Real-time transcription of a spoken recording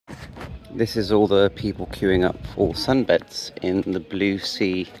This is all the people queuing up for sunbeds in the Blue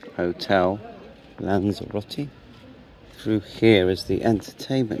Sea Hotel, Lanzarote. Through here is the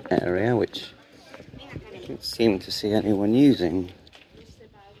entertainment area, which I don't seem to see anyone using.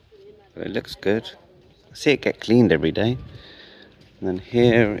 But it looks good. I see it get cleaned every day. And then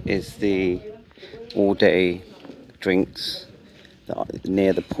here is the all-day drinks that are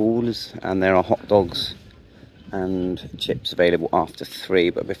near the pools, and there are hot dogs and chips available after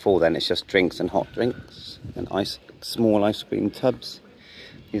 3, but before then it's just drinks and hot drinks and small ice cream tubs.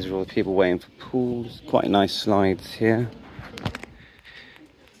 These are all the people waiting for pools. Quite nice slides here.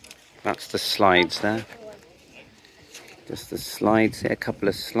 That's the slides there. Just the slides here, a couple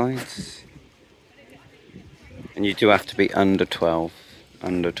of slides. And you do have to be under 12.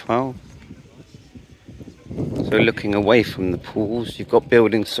 Under 12. So looking away from the pools, you've got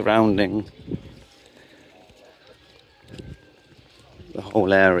buildings surrounding the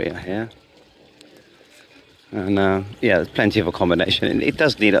whole area here. And yeah, there's plenty of accommodation. It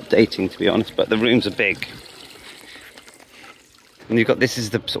does need updating, to be honest, but the rooms are big. And you've got, this is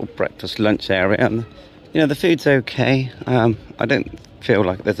the sort of breakfast lunch area, and you know, the food's okay. I don't feel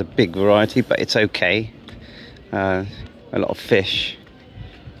like there's a big variety, but it's okay. A lot of fish,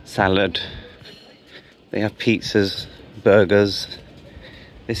 salad. They have pizzas, burgers.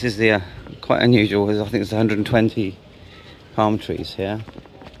 This is the quite unusual. I think it's 120 palm trees here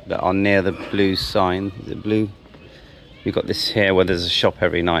that are near the blue sign. The blue. You've got this here where there's a shop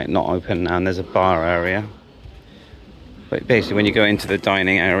every night, not open now, and there's a bar area. But basically, when you go into the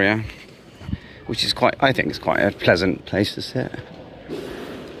dining area, which is quite, I think it's quite a pleasant place to sit.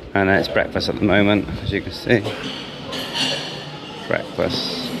 And it's breakfast at the moment, as you can see.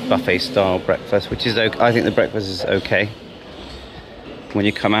 Breakfast, buffet style breakfast, which is okay. I think the breakfast is okay. When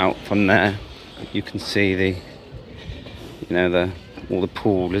you come out from there, you can see the, you know, all the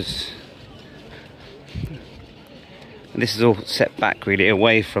pool is. And this is all set back really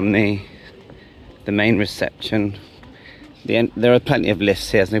away from the main reception. There are plenty of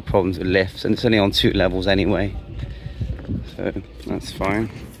lifts here. There's no problems with lifts, and it's only on 2 levels anyway, so that's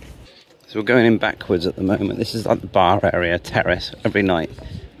fine. So we're going in backwards at the moment. This is like the bar area, terrace. Every night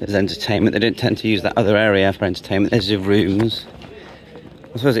there's entertainment. They don't tend to use that other area for entertainment. There's your rooms.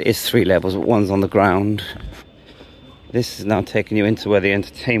 I suppose it is 3 levels, but one's on the ground. This is now taking you into where the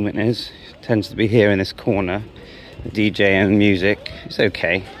entertainment is. It tends to be here in this corner. The DJ and music. It's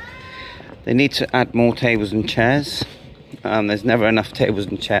okay. They need to add more tables and chairs. There's never enough tables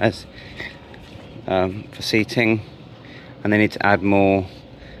and chairs for seating, and they need to add more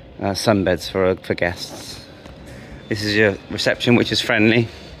sunbeds for guests. This is your reception, which is friendly,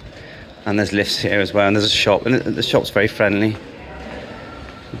 and there's lifts here as well, and there's a shop, and the shop's very friendly.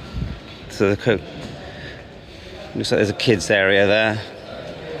 So looks like there's a kids area there,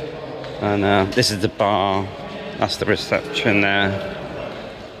 and this is the bar. That's the reception there,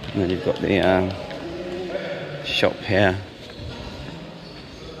 and then you've got the shop here.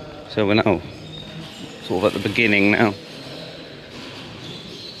 So we're now sort of at the beginning now.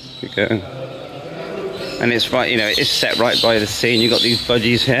 Here we go. And it's right, you know, it's set right by the sea, and you've got these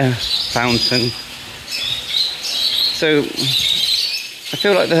budgies here, fountain. So I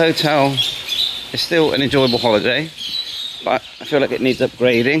feel like the hotel is still an enjoyable holiday, but I feel like it needs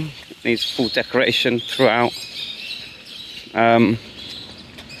upgrading. It needs full decoration throughout.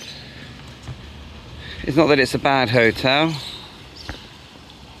 It's not that it's a bad hotel.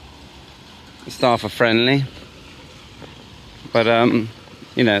 The staff are friendly, but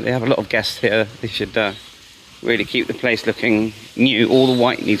you know, they have a lot of guests here. They should really keep the place looking new. All the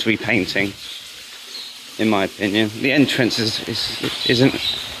white needs repainting, in my opinion. The entrance isn't,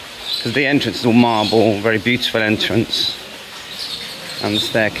 because the entrance is all marble, very beautiful entrance, and the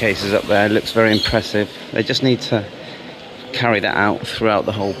staircase is up there. It looks very impressive. They just need to carry that out throughout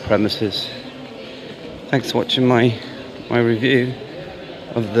the whole premises. Thanks for watching my review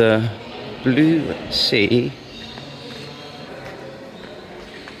of the Blue Sea.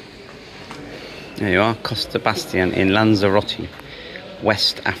 There you are, Costa Bastian in Lanzarote,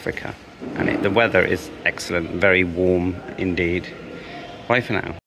 West Africa. And the weather is excellent, very warm indeed. Bye for now.